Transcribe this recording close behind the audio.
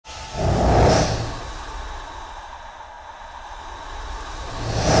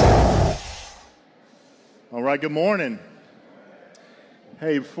right, good morning.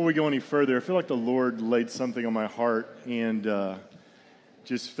 Hey, before we go any further, I feel like the Lord laid something on my heart and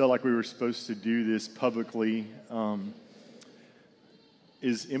just felt like we were supposed to do this publicly.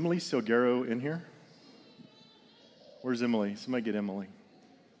 Is Emily Silguero in here? Where's Emily? Somebody get Emily.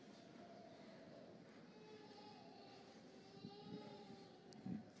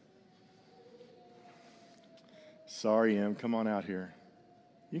 Sorry, Em. Come on out here.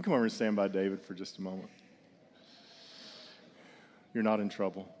 You can come over and stand by David for just a moment. You're not in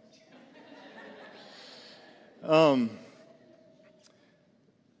trouble. I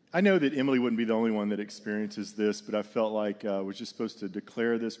know that Emily wouldn't be the only one that experiences this, but I felt like I was just supposed to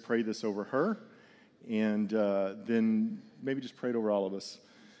declare this, pray this over her, and then maybe just pray it over all of us.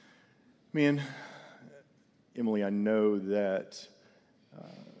 Man, Emily, I know that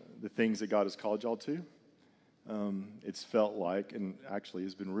the things that God has called y'all to, it's felt like, and actually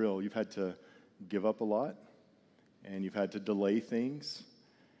has been real, you've had to give up a lot, and you've had to delay things,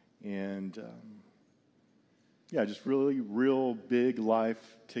 and just really real big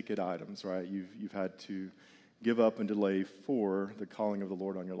life ticket items, right? You've had to give up and delay for the calling of the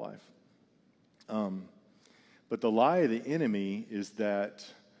Lord on your life. But the lie of the enemy is that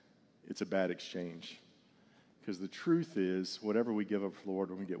it's a bad exchange, because the truth is, whatever we give up for the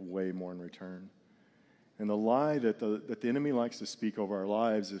Lord, we're going to get way more in return. And the lie that the enemy likes to speak over our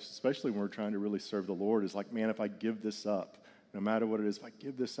lives, especially when we're trying to really serve the Lord, is like, man, if I give this up, no matter what it is, if I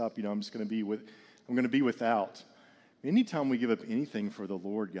give this up, I'm just going to be without. Anytime we give up anything for the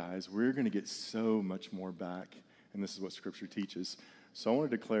Lord, guys, we're going to get so much more back. And this is what Scripture teaches. So I want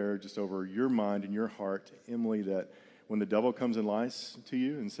to declare just over your mind and your heart, Emily, that when the devil comes and lies to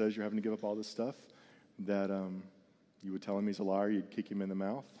you and says you're having to give up all this stuff, that you would tell him he's a liar, you'd kick him in the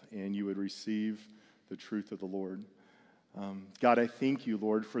mouth, and you would receive the truth of the Lord. God, I thank you,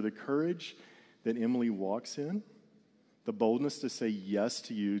 Lord, for the courage that Emily walks in, the boldness to say yes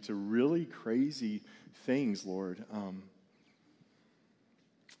to you, to really crazy things, Lord.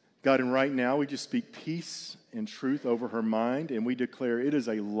 God, and right now we just speak peace and truth over her mind, and we declare it is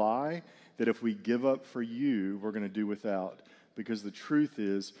a lie that if we give up for you, we're going to do without. Because the truth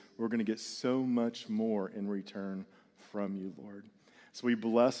is, we're going to get so much more in return from you, Lord. So we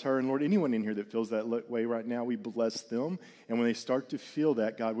bless her. And Lord, anyone in here that feels that way right now, we bless them. And when they start to feel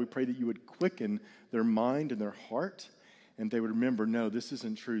that, God, we pray that you would quicken their mind and their heart. And they would remember, no, this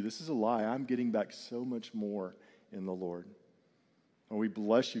isn't true. This is a lie. I'm getting back so much more in the Lord. And we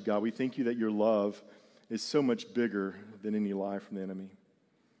bless you, God. We thank you that your love is so much bigger than any lie from the enemy.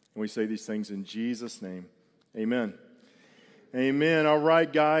 And we say these things in Jesus' name. Amen. Amen. All right,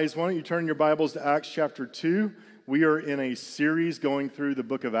 guys, why don't you turn your Bibles to Acts chapter 2. We are in a series going through the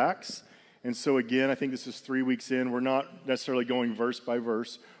book of Acts. And so again, I think this is 3 weeks in. We're not necessarily going verse by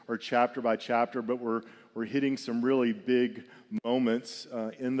verse or chapter by chapter, but we're hitting some really big moments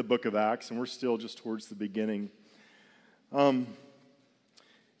in the book of Acts, and we're still just towards the beginning. The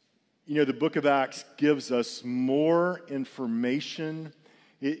book of Acts gives us more information.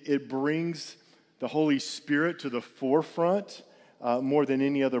 It brings the Holy Spirit to the forefront more than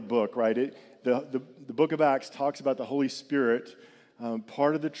any other book, right? The book of Acts talks about the Holy Spirit,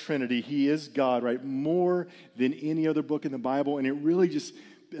 part of the Trinity. He is God, right? More than any other book in the Bible, and it really just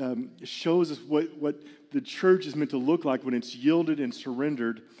shows us what the church is meant to look like when it's yielded and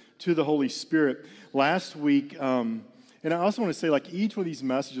surrendered to the Holy Spirit. Last week, and I also want to say, like, each one of these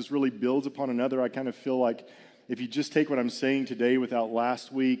messages really builds upon another. I kind of feel like if you just take what I'm saying today without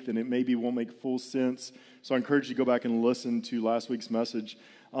last week, then it maybe won't make full sense. So I encourage you to go back and listen to last week's message.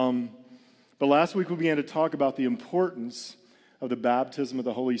 But last week we began to talk about the importance of the baptism of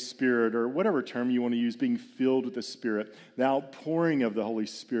the Holy Spirit, or whatever term you want to use, being filled with the Spirit, the outpouring of the Holy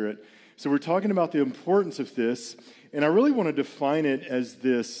Spirit. So we're talking about the importance of this, and I really want to define it as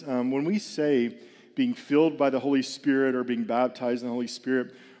this. When we say being filled by the Holy Spirit or being baptized in the Holy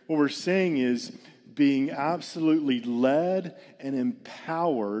Spirit, what we're saying is being absolutely led and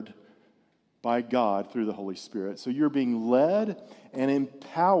empowered by God through the Holy Spirit. So you're being led and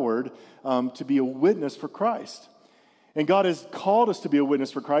empowered to be a witness for Christ. And God has called us to be a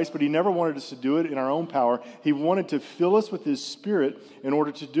witness for Christ, but He never wanted us to do it in our own power. He wanted to fill us with His Spirit in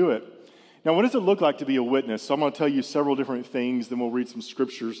order to do it. Now, what does it look like to be a witness? So I'm going to tell you several different things, then we'll read some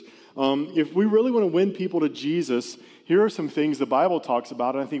scriptures. If we really want to win people to Jesus, here are some things the Bible talks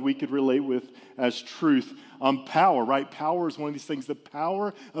about, and I think we could relate with as truth. Power, right? Power is one of these things. The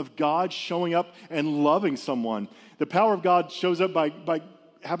power of God showing up and loving someone. The power of God shows up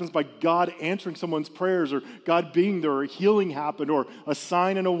happens by God answering someone's prayers, or God being there, or healing happened, or a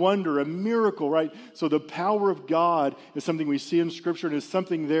sign and a wonder, a miracle, right? So the power of God is something we see in Scripture, and is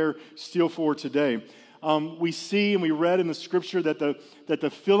something there still for today. We see and we read in the Scripture that the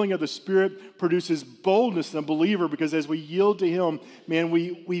filling of the Spirit produces boldness in a believer, because as we yield to Him, man,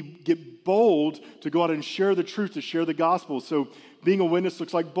 we get bold to go out and share the truth, to share the gospel. So being a witness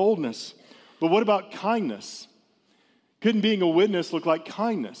looks like boldness. But what about kindness? Couldn't being a witness look like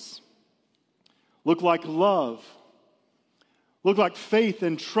kindness? Look like love? Look like faith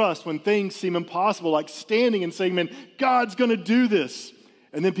and trust when things seem impossible, like standing and saying, man, God's going to do this.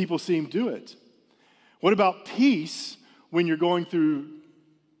 And then people see Him do it. What about peace when you're going through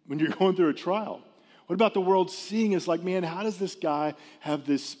a trial? What about the world seeing us like, man, how does this guy have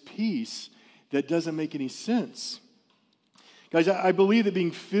this peace that doesn't make any sense? Guys, I believe that being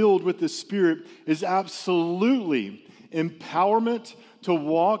filled with the Spirit is absolutely empowerment to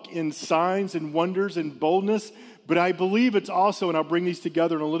walk in signs and wonders and boldness. But I believe it's also, and I'll bring these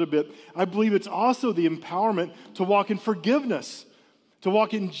together in a little bit, I believe it's also the empowerment to walk in forgiveness, to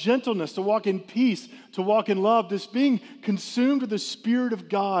walk in gentleness, to walk in peace, to walk in love. This being consumed with the Spirit of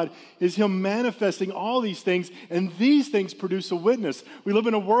God is Him manifesting all these things, and these things produce a witness. We live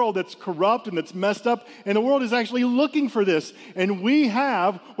in a world that's corrupt and that's messed up, and the world is actually looking for this. And we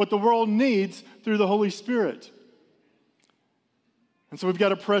have what the world needs through the Holy Spirit. And so we've got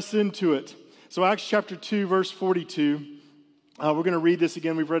to press into it. So Acts chapter 2, verse 42. We're going to read this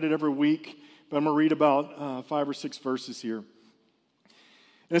again. We've read it every week, but I'm going to read about 5 or 6 verses here.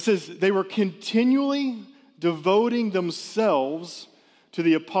 And it says, they were continually devoting themselves to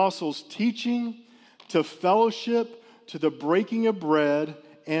the apostles' teaching, to fellowship, to the breaking of bread,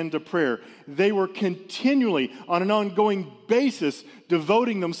 and to prayer. They were continually, on an ongoing basis,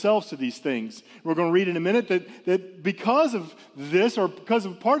 devoting themselves to these things. We're going to read in a minute that because of this, or because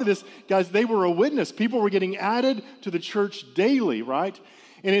of part of this, guys, they were a witness. People were getting added to the church daily, right?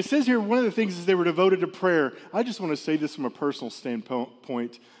 And it says here, one of the things is they were devoted to prayer. I just want to say this from a personal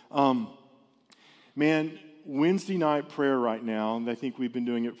standpoint. Man, Wednesday night prayer right now, and I think we've been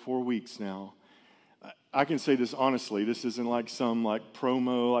doing it 4 weeks now. I can say this honestly. This isn't like some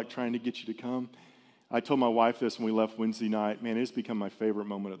promo, trying to get you to come. I told my wife this when we left Wednesday night. Man, it's become my favorite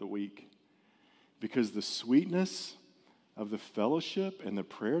moment of the week, because the sweetness of the fellowship and the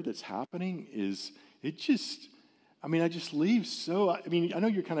prayer that's happening I just leave so, I know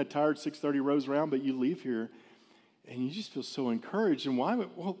you're kind of tired, 6:30 rolls around, but you leave here and you just feel so encouraged. And why?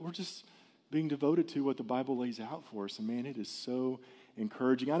 Well, we're just being devoted to what the Bible lays out for us. And man, it is so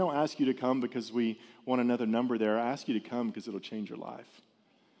encouraging. I don't ask you to come because we want another number there. I ask you to come because it'll change your life.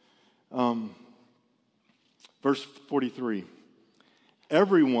 Verse 43.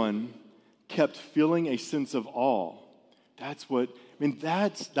 Everyone kept feeling a sense of awe. That's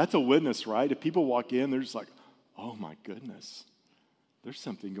a witness, right? If people walk in, they're just like, oh my goodness, there's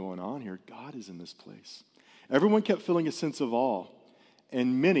something going on here. God is in this place. Everyone kept feeling a sense of awe.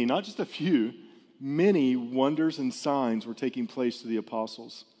 And many, not just a few, many wonders and signs were taking place to the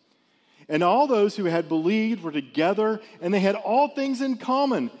apostles. And all those who had believed were together, and they had all things in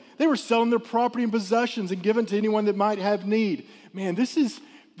common. They were selling their property and possessions and giving to anyone that might have need. Man, this is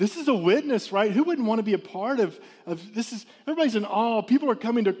a witness, right? Who wouldn't want to be a part of this? Everybody's in awe. People are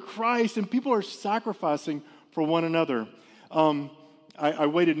coming to Christ, and people are sacrificing for one another. I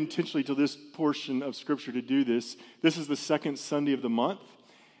waited intentionally till this portion of Scripture to do this. This is the second Sunday of the month.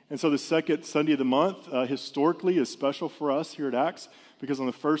 And so the second Sunday of the month, historically, is special for us here at Acts, because on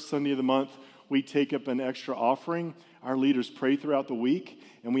the first Sunday of the month, we take up an extra offering. Our leaders pray throughout the week,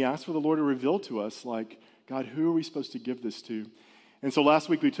 and we ask for the Lord to reveal to us, God, who are we supposed to give this to? And so last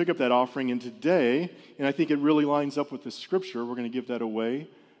week we took up that offering, and today, and I think it really lines up with the Scripture, we're going to give that away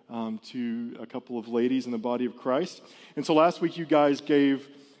to a couple of ladies in the body of Christ. And so last week you guys gave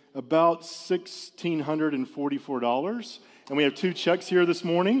about $1,644, and we have 2 checks here this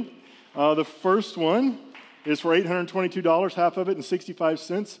morning. The first one is for $822, half of it, and 65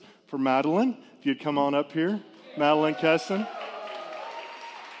 cents for Madeline. If you'd come on up here, Madeline Kesson.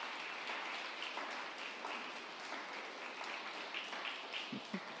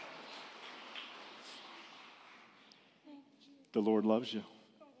 The Lord loves you.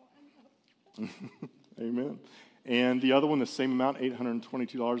 Amen. And the other one, the same amount,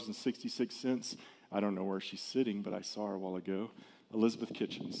 $822.66. I don't know where she's sitting, but I saw her a while ago. Elizabeth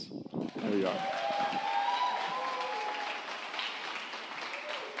Kitchens. There you are.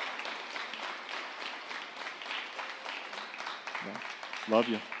 Yeah. Love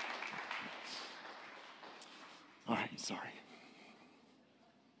you. All right, sorry.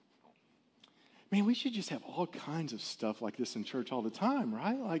 Man, we should just have all kinds of stuff like this in church all the time,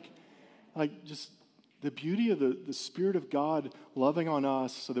 right? Like just the beauty of the Spirit of God loving on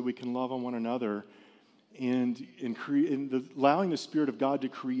us so that we can love on one another, and allowing the Spirit of God to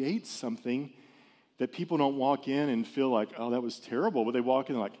create something that people don't walk in and feel like, oh, that was terrible. But they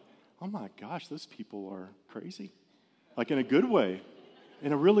walk in like, oh my gosh, those people are crazy. Like in a good way,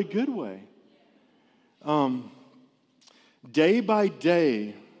 in a really good way. Day by day,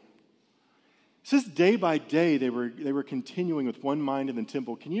 it says day by day they were continuing with one mind in the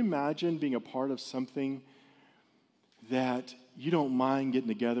temple. Can you imagine being a part of something that you don't mind getting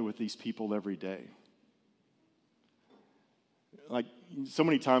together with these people every day? Like so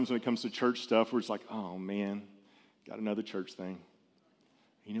many times when it comes to church stuff, we're just like, oh man, got another church thing.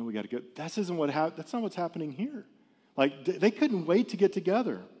 You know, we got to go. That's not what's happening here. Like they couldn't wait to get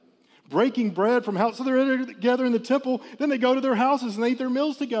together. Breaking bread from house. So they're together in the temple. Then they go to their houses and they eat their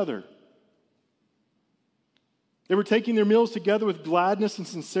meals together. They were taking their meals together with gladness and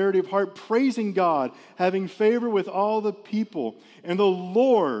sincerity of heart, praising God, having favor with all the people. And the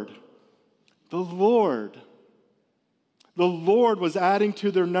Lord was adding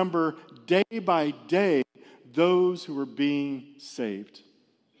to their number day by day those who were being saved.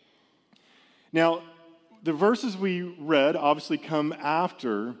 Now, the verses we read obviously come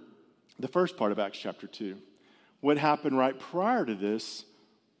after the first part of Acts chapter 2. What happened right prior to this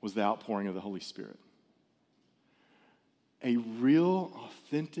was the outpouring of the Holy Spirit. A real,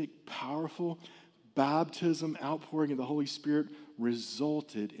 authentic, powerful baptism, outpouring of the Holy Spirit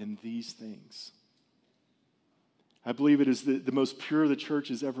resulted in these things. I believe it is the most pure the church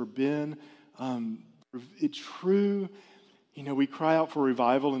has ever been. It's true. You know, we cry out for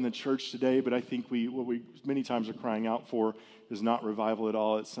revival in the church today, but I think what we many times are crying out for is not revival at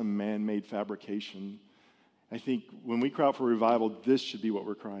all. It's some man-made fabrication. I think when we cry out for revival, this should be what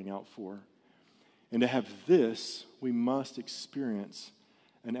we're crying out for. And to have this, we must experience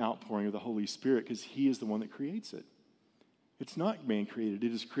an outpouring of the Holy Spirit because He is the one that creates it. It's not man-created.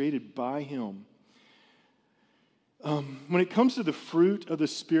 It is created by Him. When it comes to the fruit of the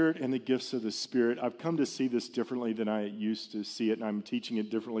Spirit and the gifts of the Spirit, I've come to see this differently than I used to see it, and I'm teaching it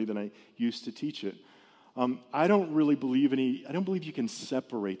differently than I used to teach it. I don't believe you can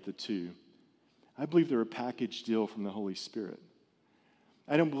separate the two. I believe they're a package deal from the Holy Spirit.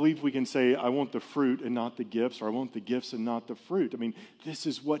 I don't believe we can say, I want the fruit and not the gifts, or I want the gifts and not the fruit. I mean, this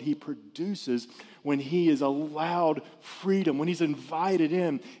is what He produces when He is allowed freedom, when He's invited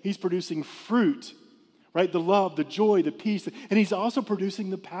in. He's producing fruit. Right? The love, the joy, the peace. And He's also producing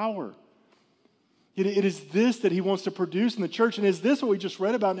the power. It is this that He wants to produce in the church. And is this what we just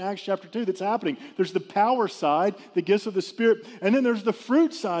read about in Acts chapter 2 that's happening? There's the power side, the gifts of the Spirit. And then there's the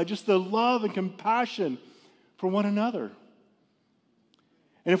fruit side, just the love and compassion for one another.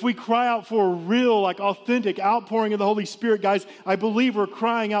 And if we cry out for a real, authentic outpouring of the Holy Spirit, guys, I believe we're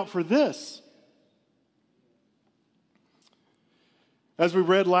crying out for this. As we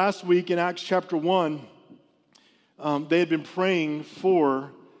read last week in Acts chapter 1, they had been praying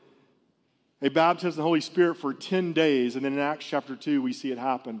for a baptism of the Holy Spirit for 10 days. And then in Acts chapter 2, we see it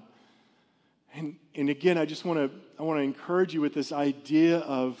happen. And again, I want to encourage you with this idea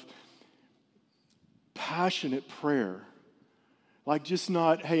of passionate prayer. Like just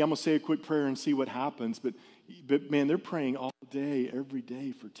not, hey, I'm going to say a quick prayer and see what happens. But man, they're praying all day, every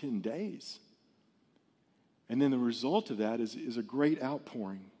day for 10 days. And then the result of that is a great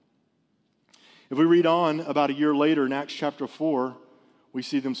outpouring. If we read on about a year later in Acts chapter 4, we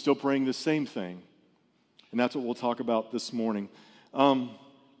see them still praying the same thing. And that's what we'll talk about this morning. Turn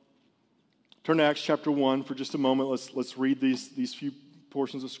to Acts chapter 1 for just a moment. Let's read these few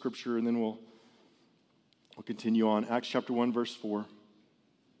portions of Scripture, and then we'll continue on. Acts chapter 1, verse 4.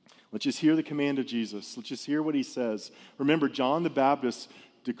 Let's just hear the command of Jesus. Let's just hear what He says. Remember, John the Baptist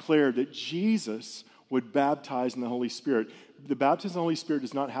declared that Jesus would baptize in the Holy Spirit. The baptism in the Holy Spirit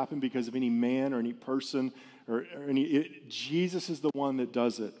does not happen because of any man or any person or Jesus is the one that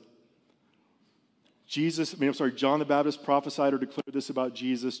does it. John the Baptist prophesied or declared this about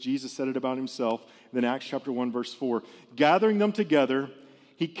Jesus. Jesus said it about Himself. And then Acts chapter 1, verse 4. Gathering them together,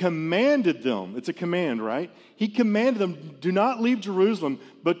 He commanded them. It's a command, right? He commanded them, do not leave Jerusalem,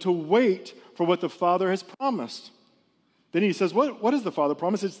 but to wait for what the Father has promised. Then He says, what is the Father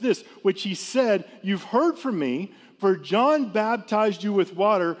promise? It's this, which He said, you've heard from me, for John baptized you with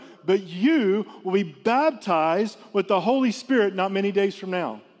water, but you will be baptized with the Holy Spirit not many days from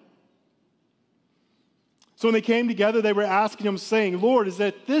now. So when they came together, they were asking Him, saying, Lord, is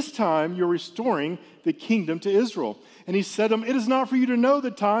at this time you're restoring the kingdom to Israel? And He said to them, it is not for you to know the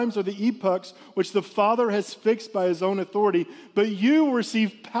times or the epochs which the Father has fixed by His own authority, but you will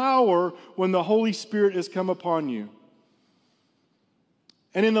receive power when the Holy Spirit has come upon you.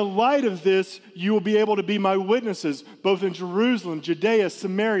 And in the light of this, you will be able to be my witnesses, both in Jerusalem, Judea,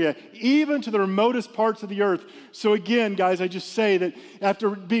 Samaria, even to the remotest parts of the earth. So again, guys, I just say that after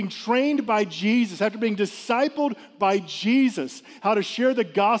being trained by Jesus, after being discipled by Jesus, how to share the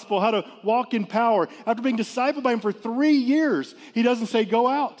gospel, how to walk in power, after being discipled by him for 3 years, he doesn't say, go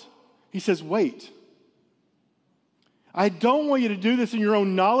out. He says, wait. I don't want you to do this in your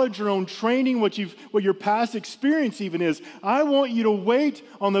own knowledge, your own training, what your past experience even is. I want you to wait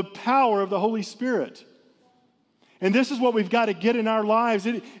on the power of the Holy Spirit. And this is what we've got to get in our lives.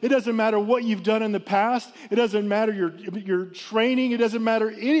 It doesn't matter what you've done in the past. It doesn't matter your training. It doesn't matter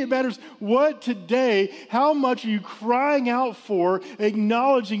it matters what today, how much are you crying out for,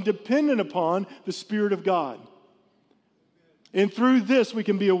 acknowledging, dependent upon the Spirit of God. And through this, we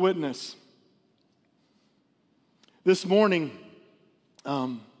can be a witness. This morning,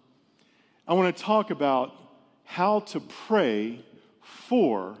 I want to talk about how to pray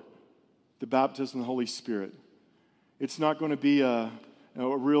for the baptism of the Holy Spirit. It's not going to be a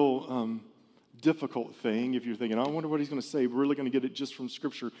real difficult thing if you're thinking, I wonder what he's going to say. We're really going to get it just from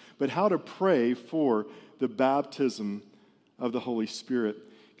Scripture. But how to pray for the baptism of the Holy Spirit.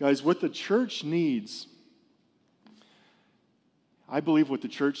 Guys, what the church needs, I believe what the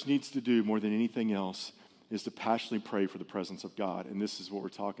church needs to do more than anything else is to passionately pray for the presence of God. And this is what we're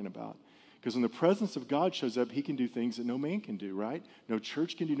talking about. Because when the presence of God shows up, he can do things that no man can do, right? No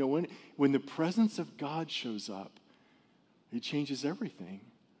church can do, no one. When the presence of God shows up, it changes everything.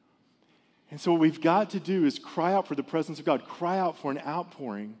 And so what we've got to do is cry out for the presence of God. Cry out for an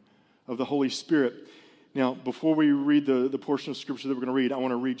outpouring of the Holy Spirit. Now, before we read the portion of Scripture that we're going to read, I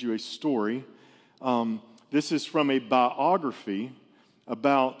want to read you a story. This is from a biography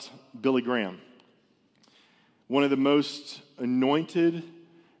about Billy Graham. One of the most anointed,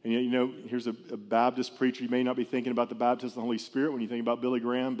 and here's a Baptist preacher. You may not be thinking about the baptism of the Holy Spirit when you think about Billy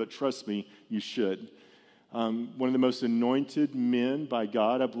Graham, but trust me, you should. One of the most anointed men by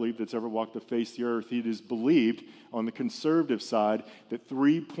God, I believe, that's ever walked the face of the earth. It is believed on the conservative side that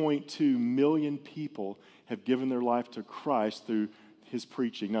 3.2 million people have given their life to Christ through his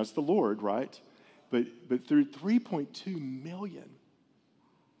preaching. Now, it's the Lord, right? But through 3.2 million.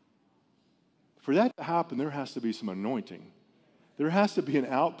 For that to happen, there has to be some anointing. There has to be an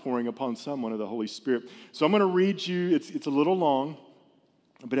outpouring upon someone of the Holy Spirit. So I'm going to read you, it's a little long,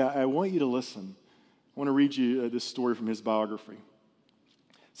 but I want you to listen. I want to read you this story from his biography.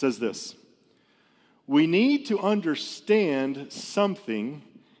 It says this: we need to understand something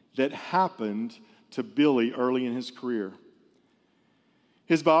that happened to Billy early in his career.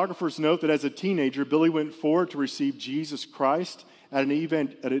 His biographers note that as a teenager, Billy went forward to receive Jesus Christ at an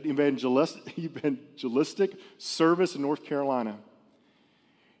evangelistic service in North Carolina.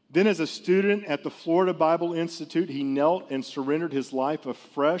 Then as a student at the Florida Bible Institute, he knelt and surrendered his life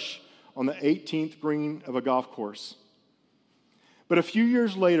afresh on the 18th green of a golf course. But a few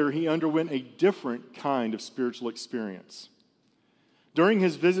years later, he underwent a different kind of spiritual experience. During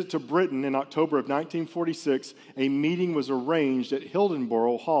his visit to Britain in October of 1946, a meeting was arranged at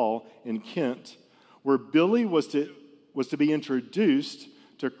Hildenborough Hall in Kent, where Billy was to be introduced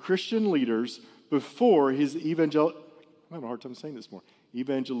to Christian leaders before his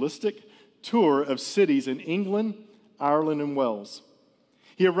evangelistic tour of cities in England, Ireland, and Wales.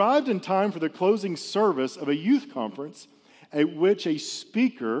 He arrived in time for the closing service of a youth conference at which a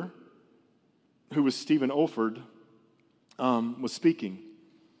speaker, who was Stephen Olford, was speaking.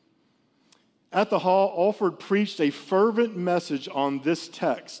 At the hall, Olford preached a fervent message on this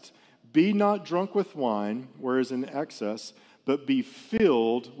text: be not drunk with wine, whereas in excess, but be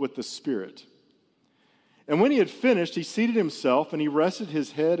filled with the Spirit. And when he had finished, he seated himself and he rested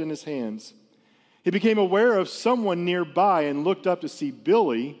his head in his hands. He became aware of someone nearby and looked up to see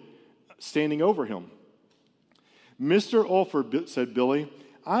Billy standing over him. Mr. Olford, said Billy,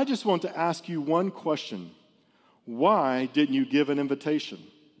 I just want to ask you one question. Why didn't you give an invitation?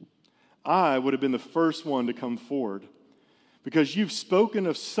 I would have been the first one to come forward, because you've spoken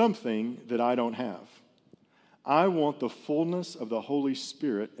of something that I don't have. I want the fullness of the Holy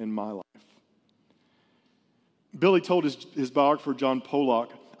Spirit in my life. Billy told his biographer, John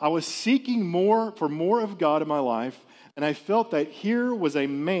Pollock, I was seeking more of God in my life, and I felt that here was a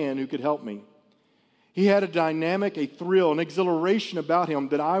man who could help me. He had a dynamic, a thrill, an exhilaration about him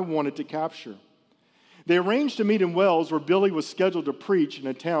that I wanted to capture. They arranged to meet in Wales, where Billy was scheduled to preach in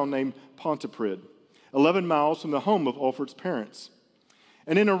a town named Pontypridd, 11 miles from the home of Olford's parents.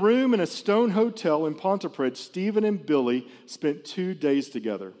 And in a room in a stone hotel in Pontypridd, Stephen and Billy spent 2 days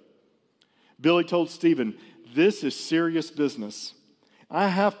together. Billy told Stephen, this is serious business. I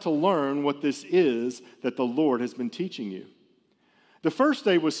have to learn what this is that the Lord has been teaching you. The first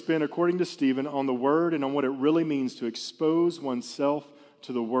day was spent, according to Stephen, on the Word and on what it really means to expose oneself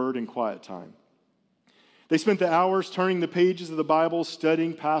to the Word in quiet time. They spent the hours turning the pages of the Bible,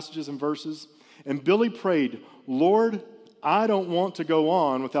 studying passages and verses, and Billy prayed, "Lord, I don't want to go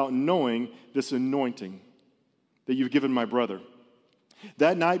on without knowing this anointing that you've given my brother."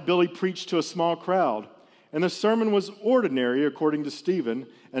 That night, Billy preached to a small crowd, and the sermon was ordinary, according to Stephen,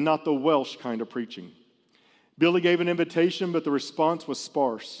 and not the Welsh kind of preaching. Billy gave an invitation, but the response was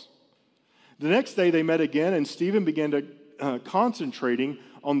sparse. The next day, they met again, and Stephen began to concentrating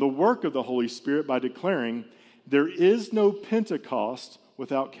on the work of the Holy Spirit by declaring, "There is no Pentecost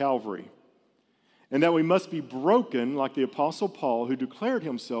without Calvary," and that we must be broken like the Apostle Paul, who declared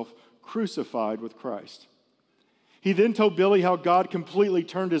himself crucified with Christ. He then told Billy how God completely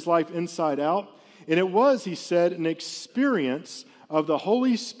turned his life inside out, and it was, he said, an experience of the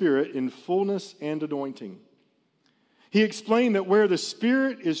Holy Spirit in fullness and anointing. He explained that where the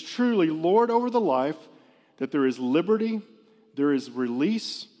Spirit is truly Lord over the life, that there is liberty, there is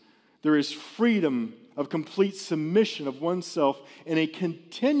release, there is freedom of complete submission of oneself in a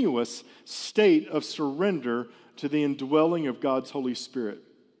continuous state of surrender to the indwelling of God's Holy Spirit.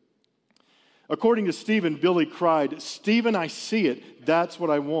 According to Stephen, Billy cried, "Stephen, I see it. That's what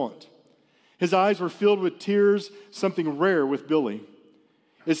I want." His eyes were filled with tears, something rare with Billy.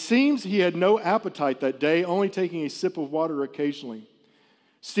 It seems he had no appetite that day, only taking a sip of water occasionally.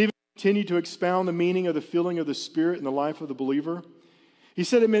 Stephen continued to expound the meaning of the filling of the Spirit in the life of the believer. He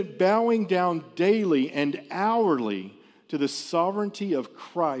said it meant bowing down daily and hourly to the sovereignty of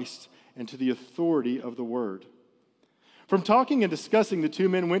Christ and to the authority of the Word. From talking and discussing, the two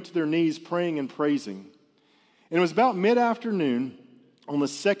men went to their knees praying and praising. And it was about mid-afternoon on the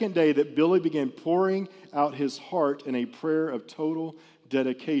second day that Billy began pouring out his heart in a prayer of total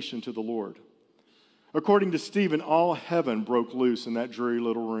dedication to the Lord. According to Stephen, all heaven broke loose in that dreary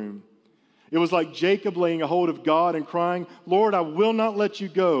little room. It was like Jacob laying a hold of God and crying, "Lord, I will not let you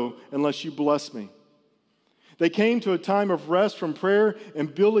go unless you bless me." They came to a time of rest from prayer,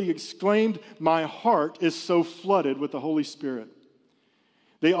 and Billy exclaimed, "My heart is so flooded with the Holy Spirit."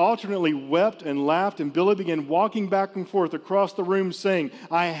 They alternately wept and laughed, and Billy began walking back and forth across the room saying,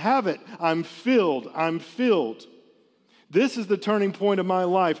 "I have it. I'm filled. I'm filled. This is the turning point of my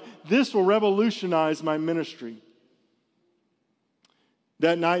life. This will revolutionize my ministry."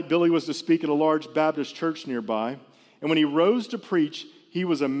 That night, Billy was to speak at a large Baptist church nearby, and when he rose to preach, he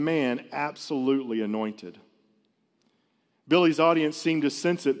was a man absolutely anointed. Billy's audience seemed to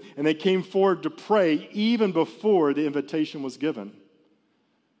sense it, and they came forward to pray even before the invitation was given.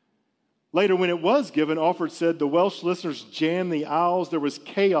 Later, when it was given, Alford said the Welsh listeners jammed the aisles. There was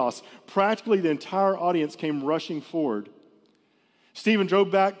chaos. Practically the entire audience came rushing forward. Stephen drove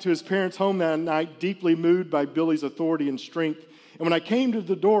back to his parents' home that night, deeply moved by Billy's authority and strength. And when I came to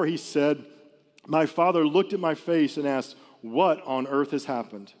the door, he said, my father looked at my face and asked, "What on earth has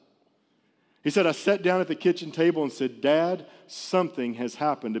happened?" He said, I sat down at the kitchen table and said, "Dad, something has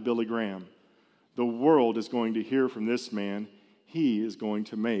happened to Billy Graham. The world is going to hear from this man. He is going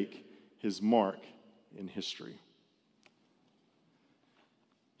to make his mark in history."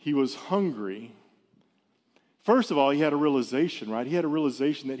 He was hungry. First of all, he had a realization, right? He had a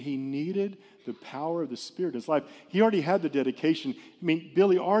realization that he needed the power of the Spirit in his life. He already had the dedication. I mean,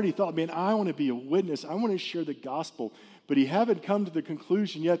 Billy already thought, man, I want to be a witness. I want to share the gospel. But he hadn't come to the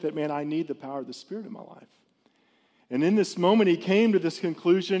conclusion yet that, man, I need the power of the Spirit in my life. And in this moment, he came to this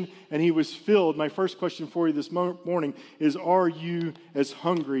conclusion, and he was filled. My first question for you this morning is, are you as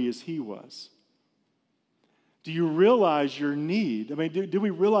hungry as he was? Do you realize your need? I mean, do we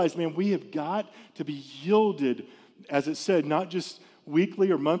realize, man, we have got to be yielded, as it said, not just weekly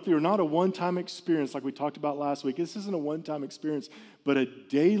or monthly or not a one-time experience like we talked about last week. This isn't a one-time experience, but a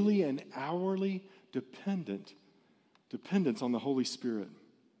daily and hourly dependence on the Holy Spirit.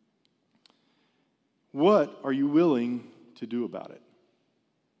 What are you willing to do about it?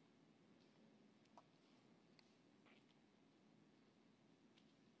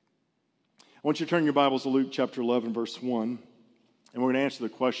 I want you to turn your Bibles to Luke chapter 11, verse 1, and we're going to answer the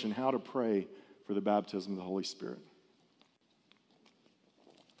question, how to pray for the baptism of the Holy Spirit.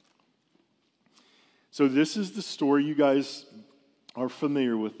 So this is the story. You guys are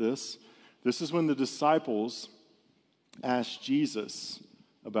familiar with this. This is when the disciples asked Jesus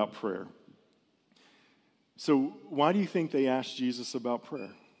about prayer. So why do you think they asked Jesus about prayer?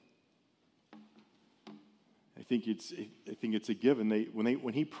 I think it's a given.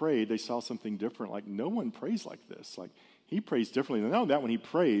 When he prayed, they saw something different. Like, no one prays like this. Like, he prays differently. And not only that, when he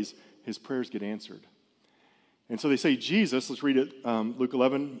prays, his prayers get answered. And so they say, Jesus, let's read it, Luke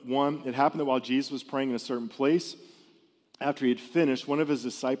 11:1. It happened that while Jesus was praying in a certain place, after he had finished, one of his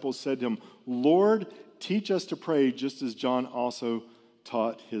disciples said to him, Lord, teach us to pray just as John also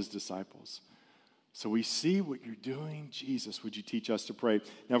taught his disciples. So we see what you're doing. Jesus, would you teach us to pray?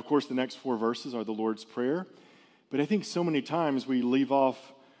 Now, of course, the next 4 verses are the Lord's Prayer. But I think so many times we leave off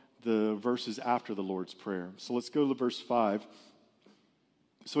the verses after the Lord's Prayer. So let's go to verse 5.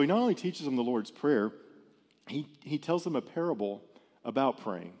 So he not only teaches them the Lord's Prayer, he tells them a parable about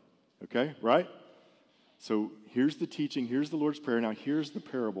praying. Okay, right? So here's the teaching, here's the Lord's Prayer. Now here's the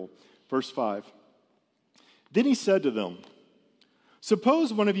parable. Verse 5. Then he said to them,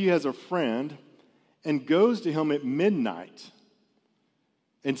 suppose one of you has a friend and goes to him at midnight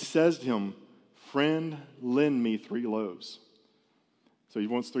and says to him, friend, lend me 3 loaves. So he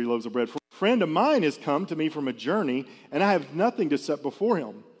wants 3 loaves of bread. For a friend of mine has come to me from a journey, and I have nothing to set before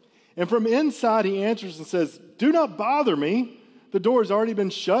him. And from inside he answers and says, do not bother me. The door has already been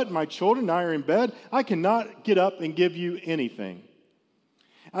shut, and my children and I are in bed. I cannot get up and give you anything.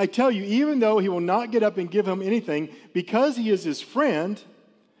 I tell you, even though he will not get up and give him anything, because he is his friend,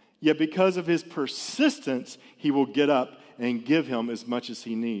 yet because of his persistence, he will get up and give him as much as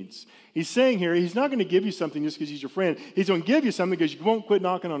he needs. He's saying here, he's not going to give you something just because he's your friend. He's going to give you something because you won't quit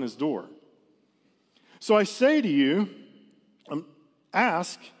knocking on his door. So I say to you,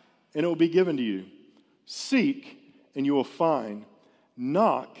 ask, and it will be given to you. Seek, and you will find.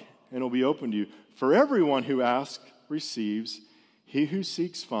 Knock, and it will be opened to you. For everyone who asks receives. He who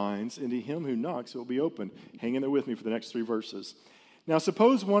seeks finds, and to him who knocks it will be opened. Hang in there with me for the next 3 verses. Now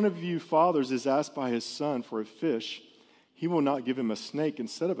suppose one of you fathers is asked by his son for a fish. He will not give him a snake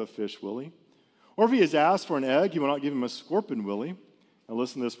instead of a fish, will he? Or if he is asked for an egg, he will not give him a scorpion, will he? Now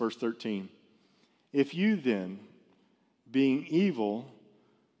listen to this, verse 13. If you then, being evil,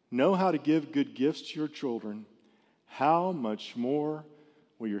 know how to give good gifts to your children, how much more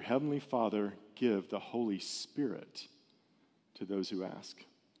will your heavenly Father give the Holy Spirit to those who ask?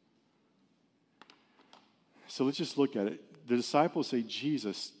 So let's just look at it. The disciples say,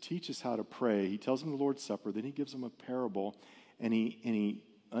 Jesus, teach us how to pray. He tells them the Lord's Supper. Then he gives them a parable, and he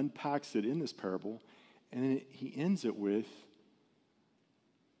unpacks it in this parable. And then he ends it with,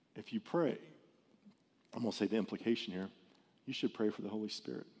 if you pray, I'm going to say the implication here, you should pray for the Holy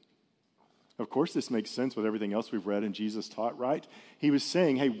Spirit. Of course, this makes sense with everything else we've read and Jesus taught, right? He was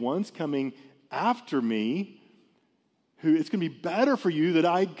saying, hey, one's coming after me, who it's going to be better for you that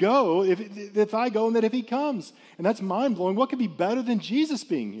I go, if I go, and that if he comes. And that's mind-blowing. What could be better than Jesus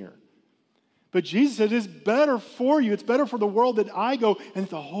being here? But Jesus said, it's better for you. It's better for the world that I go and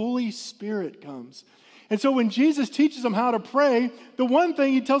that the Holy Spirit comes. And so when Jesus teaches them how to pray, the one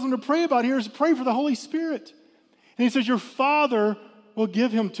thing he tells them to pray about here is pray for the Holy Spirit. And he says, your Father will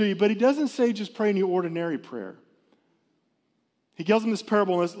give him to you. But he doesn't say just pray any ordinary prayer. He gives them this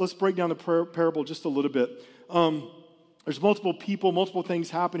parable. Let's break down the parable just a little bit. There's multiple people, multiple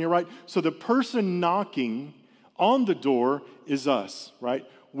things happen here, right? So the person knocking on the door is us, right?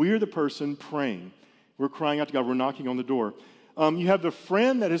 We're the person praying. We're crying out to God. We're knocking on the door. You have the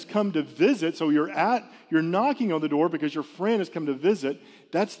friend that has come to visit. So you're knocking on the door because your friend has come to visit.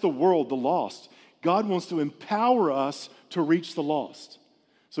 That's the world, the lost. God wants to empower us to reach the lost.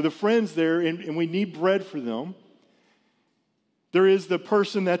 So the friend's there, and we need bread for them. There is the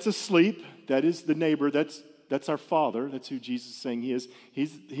person that's asleep. That is the neighbor. That's our Father. That's who Jesus is saying he is.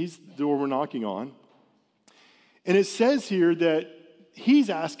 He's the door we're knocking on. And it says here that he's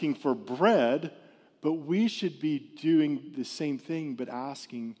asking for bread, but we should be doing the same thing, but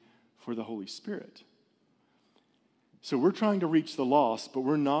asking for the Holy Spirit. So we're trying to reach the lost, but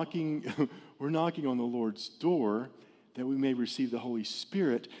we're knocking on the Lord's door that we may receive the Holy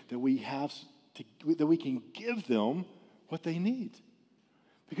Spirit, that we can give them what they need.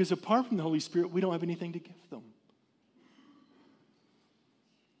 Because apart from the Holy Spirit, we don't have anything to give them.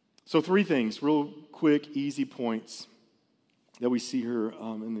 So 3 things, real quick, easy points that we see here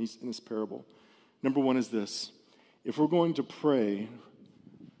in this parable. Number 1 is this. If we're going to pray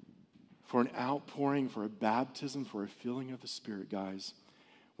for an outpouring, for a baptism, for a filling of the Spirit, guys,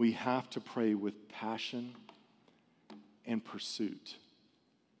 we have to pray with passion and pursuit.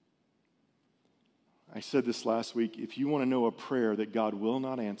 I said this last week. If you want to know a prayer that God will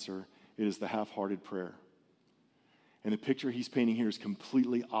not answer, it is the half-hearted prayer. And the picture he's painting here is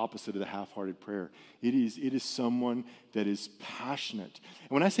completely opposite of the half-hearted prayer. It is someone that is passionate.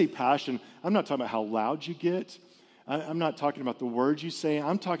 And when I say passion, I'm not talking about how loud you get. I'm not talking about the words you say.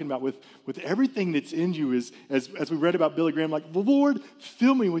 I'm talking about with everything that's in you, as we read about Billy Graham, like, the Lord,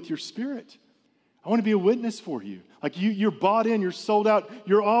 fill me with your Spirit. I want to be a witness for you. Like you're bought in, you're sold out,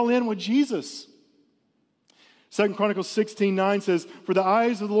 you're all in with Jesus. 2 Chronicles 16:9 says, for the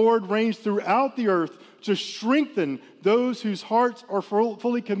eyes of the Lord range throughout the earth to strengthen those whose hearts are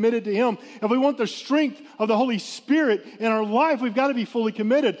fully committed to Him. If we want the strength of the Holy Spirit in our life, we've got to be fully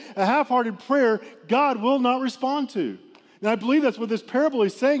committed. A half-hearted prayer, God will not respond to. And I believe that's what this parable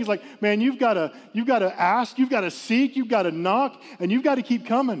is saying. It's like, man, you've got to ask, you've got to seek, you've got to knock, and you've got to keep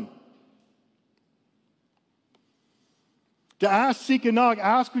coming. To ask, seek, and knock,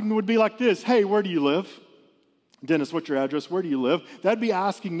 asking would be like this. Hey, where do you live? Dennis, what's your address? Where do you live? That'd be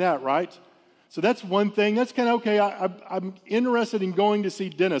asking that, right? So that's one thing. That's kind of, okay, I'm interested in going to see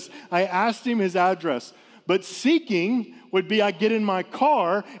Dennis. I asked him his address. But seeking would be I get in my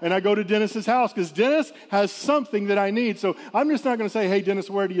car and I go to Dennis's house because Dennis has something that I need. So I'm just not going to say, hey, Dennis,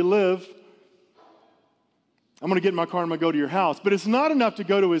 where do you live? I'm going to get in my car and I'm going to go to your house. But it's not enough to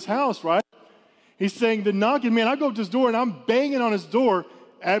go to his house, right? He's saying the knocking, man, I go up to his door and I'm banging on his door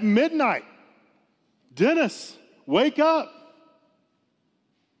at midnight. Dennis, wake up.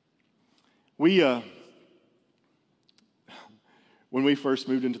 When we first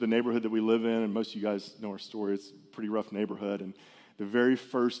moved into the neighborhood that we live in, and most of you guys know our story, it's a pretty rough neighborhood. And the very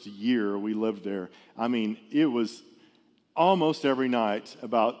first year we lived there, I mean, it was almost every night,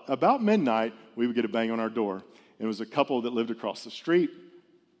 about midnight, we would get a bang on our door. And it was a couple that lived across the street.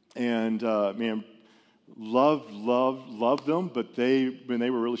 And, man, loved them, but when they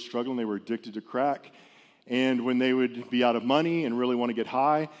were really struggling, they were addicted to crack. And when they would be out of money and really want to get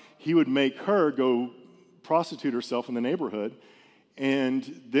high, he would make her go prostitute herself in the neighborhood.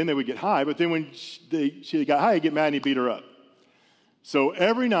 And then they would get high, but then when she got high, he'd get mad and he'd beat her up. So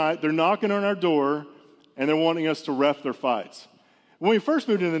every night, they're knocking on our door, and they're wanting us to ref their fights. When we first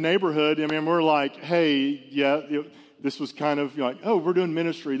moved into the neighborhood, I mean, we're like, hey, yeah, this was kind of like, oh, we're doing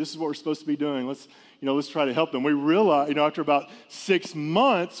ministry. This is what we're supposed to be doing. Let's try to help them. We realized, after about 6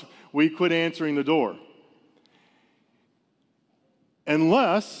 months, we quit answering the door.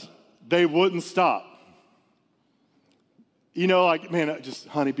 Unless they wouldn't stop. Like, man, just,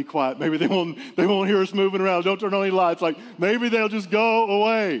 honey, be quiet. Maybe they won't hear us moving around. Don't turn on any lights. Like, maybe they'll just go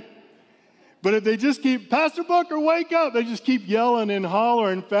away. But if they just keep, Pastor Booker, wake up. They just keep yelling and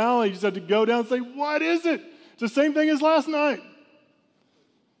hollering and fouling. You just have to go down and say, what is it? It's the same thing as last night.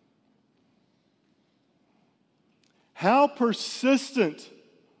 How persistent,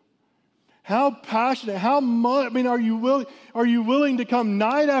 how passionate, how much, I mean, are you willing to come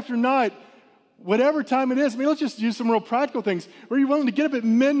night after night, whatever time it is? I mean, let's just use some real practical things. Are you willing to get up at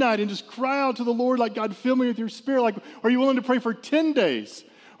midnight and just cry out to the Lord like, God, fill me with your Spirit? Like, are you willing to pray for 10 days?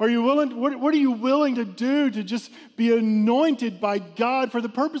 Are you willing, what are you willing to do to just be anointed by God for the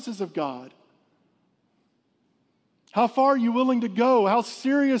purposes of God? How far are you willing to go? How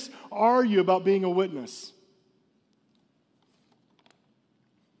serious are you about being a witness?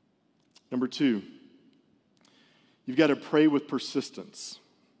 Number 2, you've got to pray with persistence.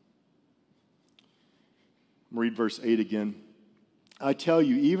 Read verse 8 again. I tell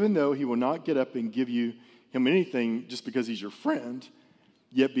you, even though he will not get up and give him anything just because he's your friend,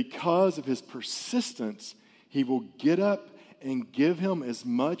 yet because of his persistence, he will get up and give him as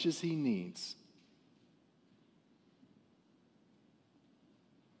much as he needs.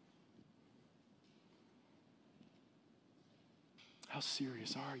 How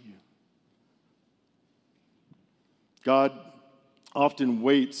serious are you? God often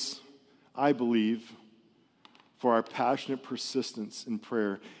waits, I believe, for our passionate persistence in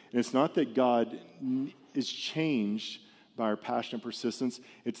prayer. And it's not that God is changed by our passionate persistence,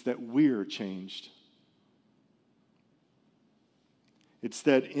 it's that we're changed. It's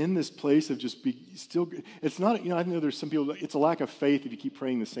that in this place of just it's not, I know there's some people, it's a lack of faith if you keep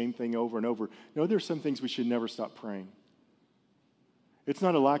praying the same thing over and over. No, there's some things we should never stop praying. It's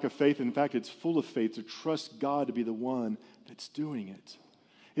not a lack of faith. In fact, it's full of faith to trust God to be the one that's doing it.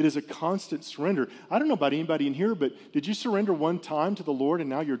 It is a constant surrender. I don't know about anybody in here, but did you surrender one time to the Lord and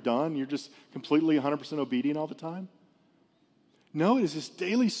now you're done? You're just completely 100% obedient all the time? No, it is this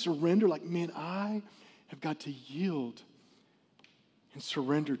daily surrender like, man, I have got to yield and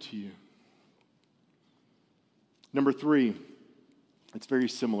surrender to you. Number 3, it's very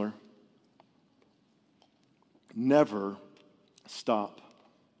similar. Never stop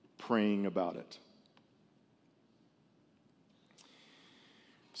praying about it.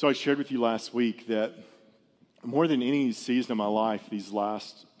 So I shared with you last week that more than any season of my life, these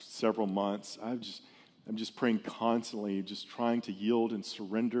last several months, I'm just praying constantly, just trying to yield and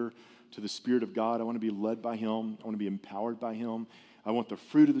surrender to the Spirit of God. I want to be led by Him. I want to be empowered by Him. I want the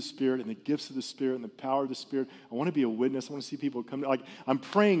fruit of the Spirit and the gifts of the Spirit and the power of the Spirit. I want to be a witness. I want to see people come. I'm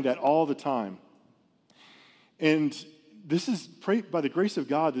praying that all the time. And this is, by the grace of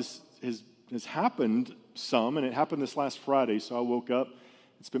God, this has happened some, and it happened this last Friday. So I woke up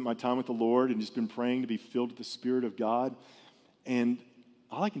spent my time with the Lord and just been praying to be filled with the Spirit of God. And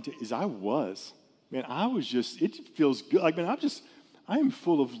all I can tell you is I was just, it feels good. Like, man, I am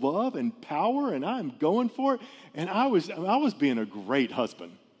full of love and power, and I'm going for it. And I was being a great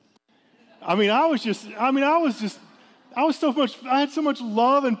husband. I had so much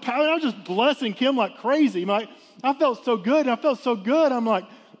love and power. I was just blessing Kim like crazy. I felt so good. I'm like,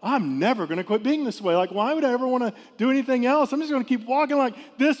 I'm never going to quit being this way. Like, why would I ever want to do anything else? I'm just going to keep walking like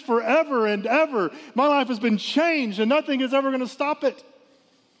this forever and ever. My life has been changed, and nothing is ever going to stop it.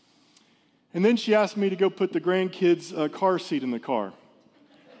 And then she asked me to go put the grandkids' car seat in the car.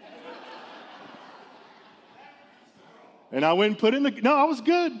 And I went and put it in I was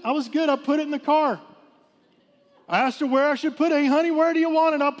good. I put it in the car. I asked her where I should put it. Hey, honey, where do you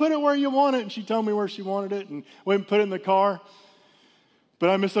want it? I'll put it where you want it. And she told me where she wanted it and went and put it in the car. But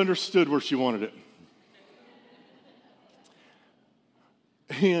I misunderstood where she wanted it.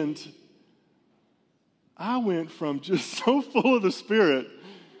 And I went from just so full of the Spirit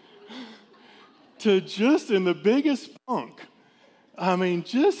to just in the biggest funk. We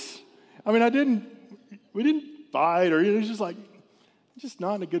didn't fight, or it was just like, just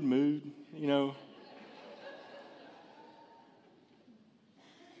not in a good mood,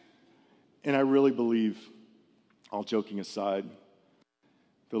 And I really believe, all joking aside,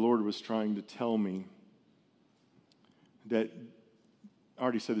 the Lord was trying to tell me that, I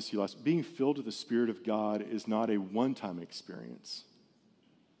already said this to you last, being filled with the Spirit of God is not a one-time experience.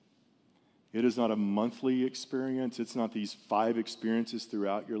 It is not a monthly experience. It's not these 5 experiences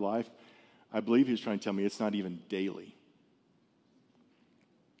throughout your life. I believe he was trying to tell me it's not even daily.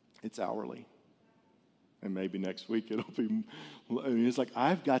 It's hourly. And maybe next week it'll be, it's like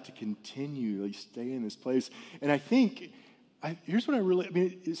I've got to continually stay in this place. And I think, here's what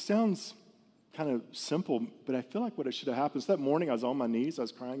it sounds kind of simple, but I feel like what it should have happened is that morning I was on my knees, I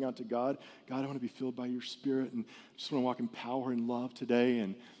was crying out to God, I want to be filled by your Spirit, and I just want to walk in power and love today.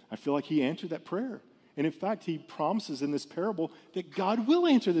 And I feel like he answered that prayer. And in fact, he promises in this parable that God will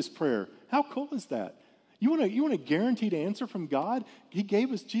answer this prayer. How cool is that? You want a guaranteed answer from God?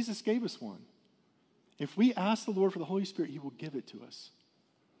 Jesus gave us one. If we ask the Lord for the Holy Spirit, he will give it to us.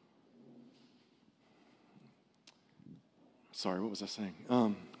 Sorry, what was I saying? I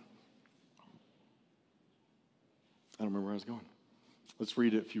don't remember where I was going. Let's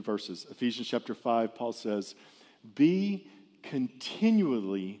read a few verses. Ephesians chapter 5, Paul says, be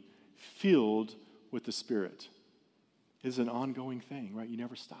continually filled with the Spirit. It is an ongoing thing, right? You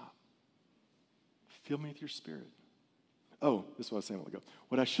never stop. Fill me with your Spirit. Oh, this is what I was saying a while ago.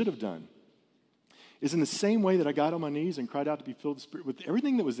 What I should have done is in the same way that I got on my knees and cried out to be filled with the Spirit, with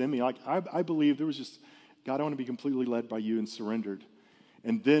everything that was in me, like I believe there was just, God, I want to be completely led by you, and surrendered.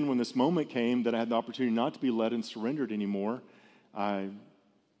 And then when this moment came that I had the opportunity not to be led and surrendered anymore, I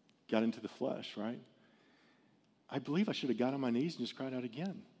got into the flesh, right? I believe I should have got on my knees and just cried out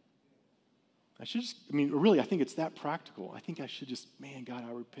again. I think it's that practical. I think I should just, God,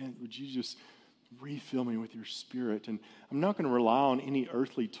 I repent. Would you just refill me with your Spirit? And I'm not going to rely on any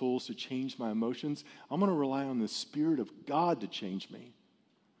earthly tools to change my emotions. I'm going to rely on the Spirit of God to change me.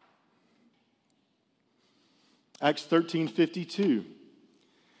 Acts 13:52.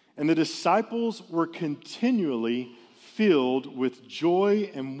 And the disciples were continually filled with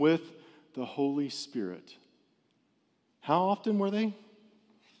joy and with the Holy Spirit. How often were they?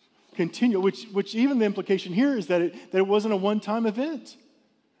 Continue, which even the implication here is that it wasn't a one-time event.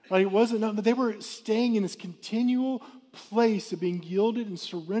 Like it wasn't, but they were staying in this continual place of being yielded and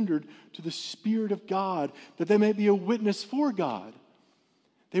surrendered to the Spirit of God, that they may be a witness for God.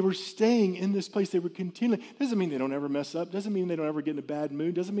 They were staying in this place. They were continually. Doesn't mean they don't ever mess up. Doesn't mean they don't ever get in a bad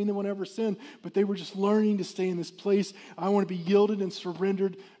mood. Doesn't mean they won't ever sin. But they were just learning to stay in this place. I want to be yielded and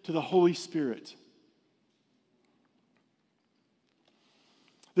surrendered to the Holy Spirit.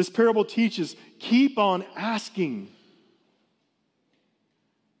 This parable teaches, keep on asking.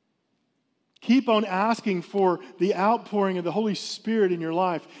 Keep on asking for the outpouring of the Holy Spirit in your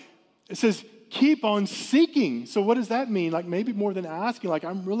life. It says, keep on seeking. So what does that mean? Like maybe more than asking, like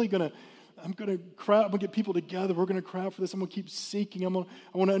I'm going to get people together. We're going to cry out for this. I'm going to keep seeking. I want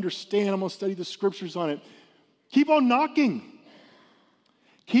to understand. I'm going to study the scriptures on it. Keep on knocking.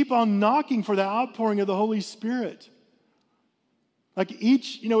 Keep on knocking for the outpouring of the Holy Spirit. Like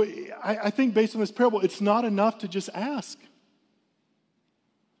I think based on this parable, it's not enough to just ask.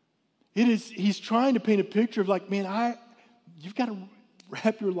 He's trying to paint a picture of like, you've got to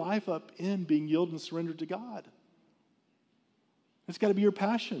wrap your life up in being yielded and surrendered to God. It's got to be your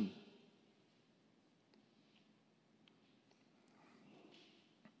passion.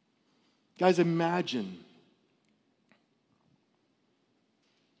 Guys, imagine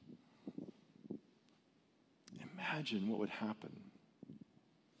imagine what would happen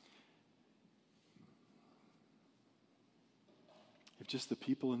if just the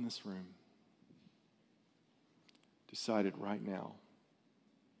people in this room decided right now,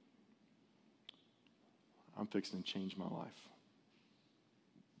 I'm fixing to change my life.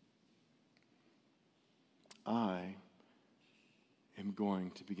 I am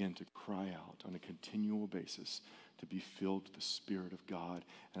going to begin to cry out on a continual basis to be filled with the Spirit of God,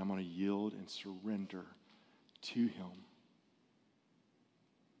 and I'm going to yield and surrender to Him.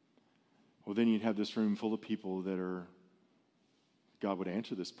 Well, then you'd have this room full of people that are, God would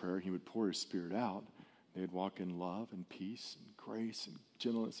answer this prayer. He would pour His Spirit out. They'd walk in love and peace and grace and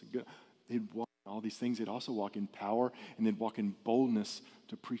gentleness and good. They'd walk in all these things. They'd also walk in power, and they'd walk in boldness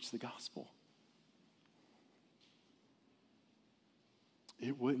to preach the gospel.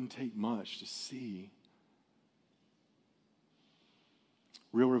 It wouldn't take much to see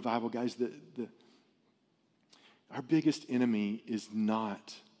real revival. Guys, our biggest enemy is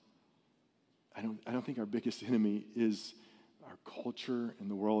not, I don't think our biggest enemy is our culture and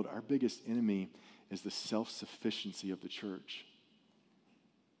the world. Our biggest enemy is the self-sufficiency of the church.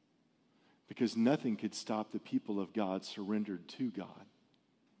 Because nothing could stop the people of God surrendered to God.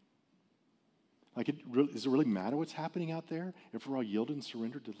 Like, does it really matter what's happening out there if we're all yielded and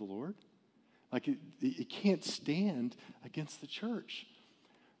surrendered to the Lord? Like, it can't stand against the church.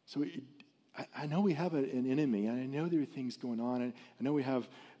 So I know we have an enemy, and I know there are things going on, and I know we have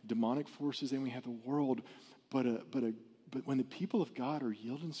demonic forces, and we have the world, but when the people of God are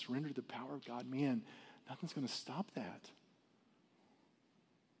yielded and surrendered to the power of God, man, nothing's going to stop that.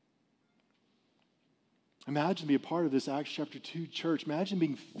 Imagine being a part of this Acts chapter 2 church. Imagine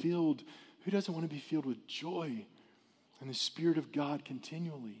being filled. Who doesn't want to be filled with joy and the Spirit of God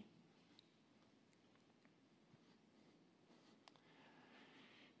continually?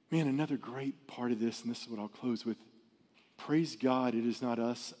 Man, another great part of this, and this is what I'll close with. Praise God, it is not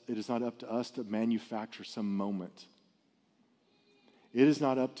up to us to manufacture some moment. It is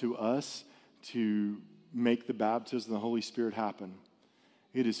not up to us to make the baptism of the Holy Spirit happen.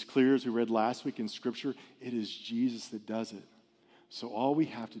 It is clear, as we read last week in Scripture, it is Jesus that does it. So all we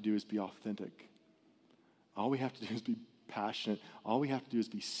have to do is be authentic. All we have to do is be passionate. All we have to do is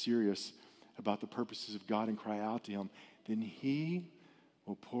be serious about the purposes of God and cry out to Him. Then He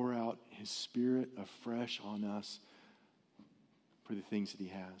will pour out His Spirit afresh on us for the things that He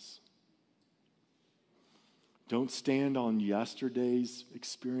has. Don't stand on yesterday's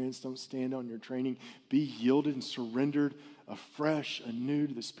experience. Don't stand on your training. Be yielded and surrendered afresh, anew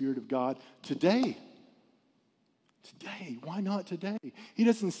to the Spirit of God today. Today. Why not today? He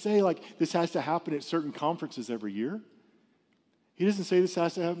doesn't say like this has to happen at certain conferences every year. He doesn't say this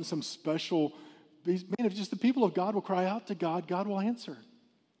has to happen some special. Man, if just the people of God will cry out to God, God will answer.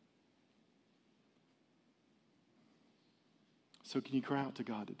 So can you cry out to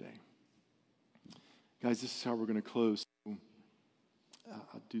God today? Guys, this is how we're going to close. I'll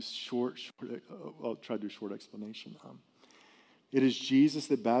try to do a short explanation. It is Jesus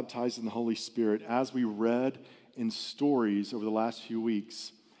that baptized in the Holy Spirit. As we read in stories over the last few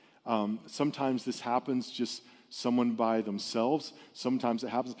weeks, sometimes this happens just someone by themselves. Sometimes it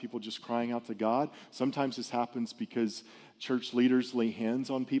happens people just crying out to God. Sometimes this happens because church leaders lay hands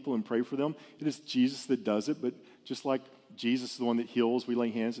on people and pray for them. It is Jesus that does it, but just like Jesus is the one that heals, we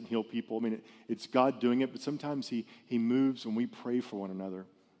lay hands and heal people. I mean, it's God doing it, but sometimes He moves when we pray for one another.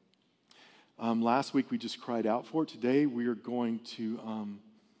 Last week we just cried out for it. Today we are going to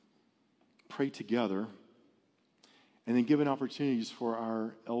pray together and then give an opportunities for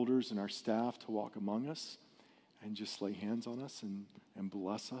our elders and our staff to walk among us and just lay hands on us and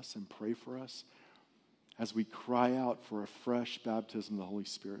bless us and pray for us as we cry out for a fresh baptism of the Holy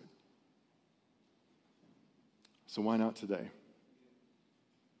Spirit. So why not today?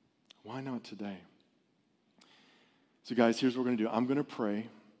 Why not today? So guys, here's what we're going to do. I'm going to pray.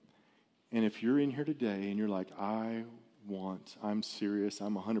 And if you're in here today and you're like, I'm serious,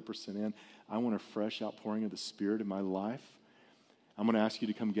 I'm 100% in, I want a fresh outpouring of the Spirit in my life, I'm going to ask you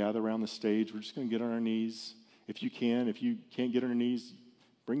to come gather around the stage. We're just going to get on our knees. If you can, if you can't get on your knees,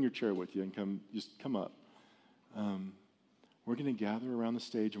 bring your chair with you and come up. We're going to gather around the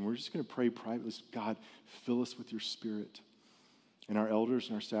stage and we're just going to pray privately. God, fill us with your Spirit. And our elders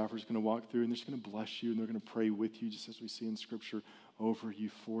and our staff are just going to walk through and they're just going to bless you and they're going to pray with you, just as we see in Scripture, over you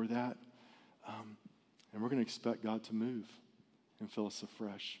for that. And we're going to expect God to move and fill us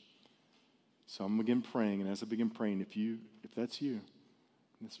afresh. So I'm going to begin praying, and as I begin praying, if that's you,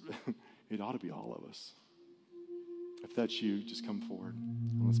 it ought to be all of us. If that's you, just come forward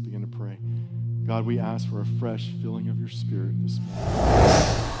and let's begin to pray. God, we ask for a fresh filling of your Spirit this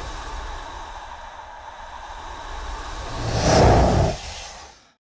morning.